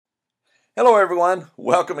Hello, everyone.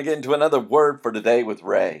 Welcome again to another Word for Today with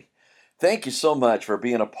Ray. Thank you so much for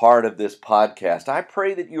being a part of this podcast. I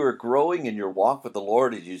pray that you are growing in your walk with the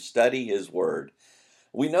Lord as you study His Word.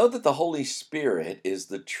 We know that the Holy Spirit is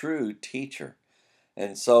the true teacher.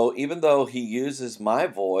 And so, even though He uses my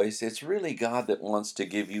voice, it's really God that wants to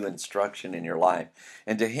give you instruction in your life.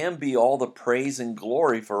 And to Him be all the praise and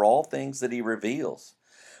glory for all things that He reveals.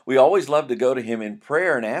 We always love to go to Him in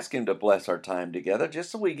prayer and ask Him to bless our time together just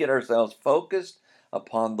so we get ourselves focused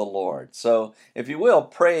upon the Lord. So, if you will,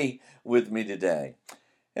 pray with me today.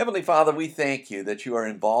 Heavenly Father, we thank you that you are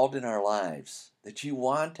involved in our lives, that you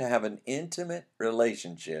want to have an intimate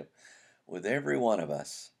relationship with every one of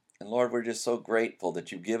us. And Lord, we're just so grateful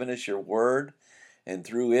that you've given us your word, and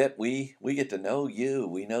through it we get to know you.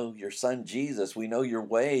 We know your son Jesus. We know your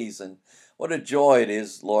ways, and what a joy it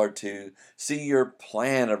is, Lord, to see your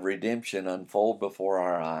plan of redemption unfold before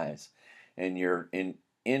our eyes and your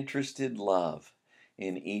interested love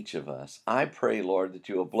in each of us. I pray, Lord, that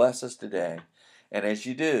you will bless us today. And as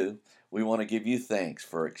you do, we want to give you thanks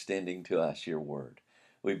for extending to us your word.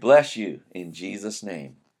 We bless you in Jesus'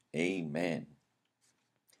 name. Amen.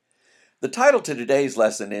 The title to today's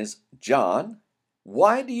lesson is John,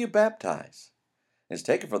 Why Do You Baptize? It's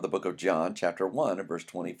taken from the book of John, chapter 1, and verse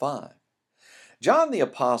 25. John the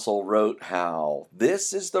Apostle wrote how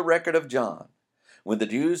this is the record of John. When the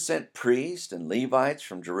Jews sent priests and Levites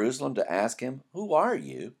from Jerusalem to ask him, Who are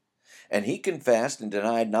you? And he confessed and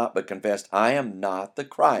denied not, but confessed, I am not the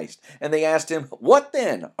Christ. And they asked him, What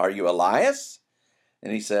then? Are you Elias?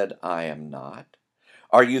 And he said, I am not.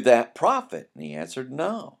 Are you that prophet? And he answered,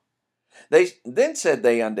 No. Then said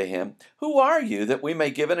they unto him, Who are you, that we may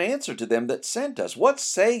give an answer to them that sent us? What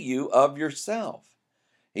say you of yourself?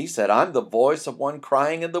 He said, I'm the voice of one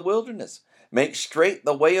crying in the wilderness, Make straight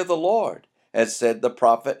the way of the Lord, as said the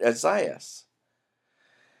prophet Isaiah.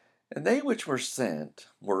 And they which were sent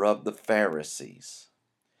were of the Pharisees.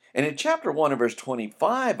 And in chapter 1 and verse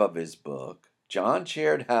 25 of his book, John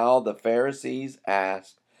shared how the Pharisees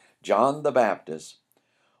asked John the Baptist,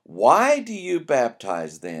 Why do you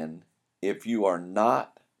baptize then, if you are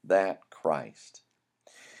not that Christ?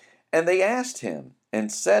 And they asked him and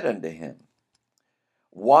said unto him,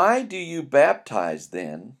 Why do you baptize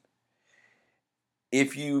then,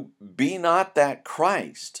 if you be not that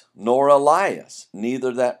Christ, nor Elias,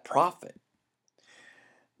 neither that prophet?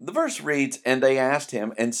 The verse reads, And they asked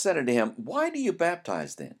him and said unto him, Why do you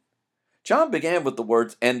baptize then? John began with the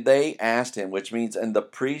words, And they asked him, which means, and the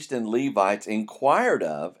priests and Levites inquired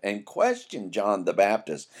of and questioned John the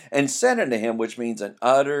Baptist, and said unto him, which means, and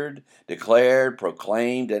uttered, declared,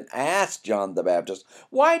 proclaimed, and asked John the Baptist,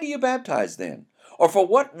 Why do you baptize then? Or for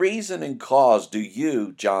what reason and cause do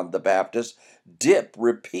you, John the Baptist, dip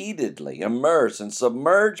repeatedly, immerse, and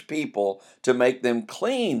submerge people to make them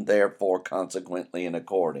clean, therefore, consequently, and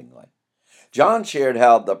accordingly? John shared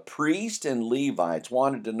how the priests and Levites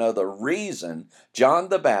wanted to know the reason John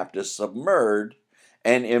the Baptist submerged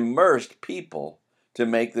and immersed people to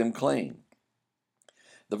make them clean.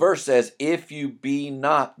 The verse says, If you be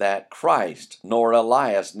not that Christ, nor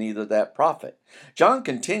Elias, neither that prophet. John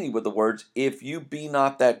continued with the words, If you be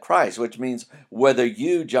not that Christ, which means whether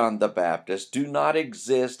you, John the Baptist, do not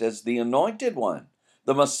exist as the anointed one,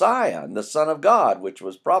 the Messiah and the Son of God, which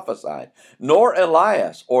was prophesied, nor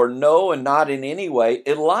Elias, or no, and not in any way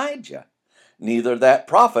Elijah, neither that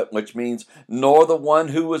prophet, which means nor the one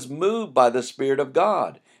who was moved by the Spirit of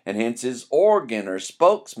God, and hence his organ or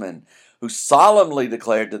spokesman, who solemnly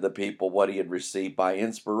declared to the people what he had received by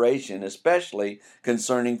inspiration, especially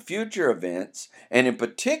concerning future events, and in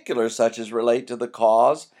particular such as relate to the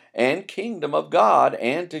cause and kingdom of God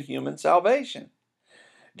and to human salvation.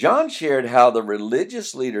 John shared how the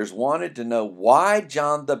religious leaders wanted to know why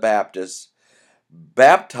John the Baptist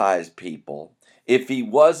baptized people if he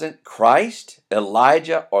wasn't Christ,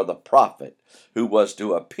 Elijah, or the prophet who was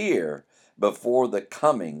to appear before the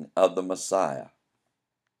coming of the Messiah.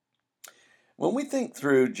 When we think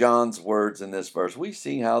through John's words in this verse, we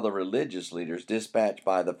see how the religious leaders dispatched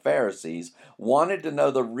by the Pharisees wanted to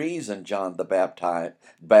know the reason John the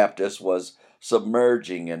Baptist was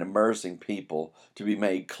submerging and immersing people to be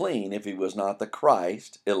made clean if he was not the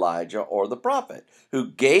Christ, Elijah, or the prophet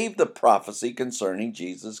who gave the prophecy concerning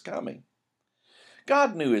Jesus' coming.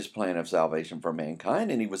 God knew his plan of salvation for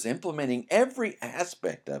mankind, and he was implementing every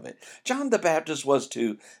aspect of it. John the Baptist was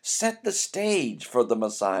to set the stage for the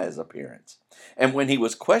Messiah's appearance. And when he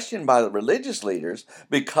was questioned by the religious leaders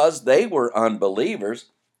because they were unbelievers,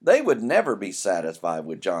 they would never be satisfied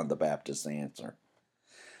with John the Baptist's answer.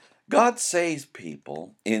 God saves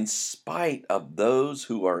people in spite of those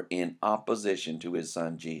who are in opposition to his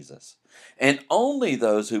son Jesus. And only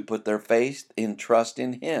those who put their faith and trust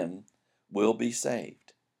in him will be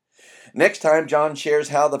saved. Next time, John shares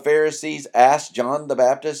how the Pharisees asked John the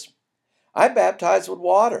Baptist, I baptize with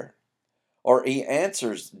water. Or he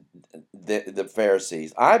answers the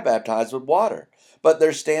Pharisees, I baptize with water, but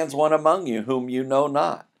there stands one among you whom you know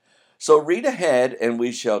not. So read ahead, and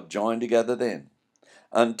we shall join together then.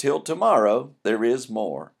 Until tomorrow, there is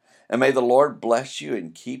more. And may the Lord bless you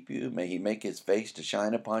and keep you. May he make his face to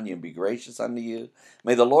shine upon you and be gracious unto you.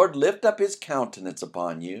 May the Lord lift up his countenance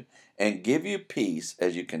upon you and give you peace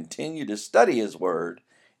as you continue to study his word.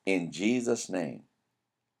 In Jesus' name.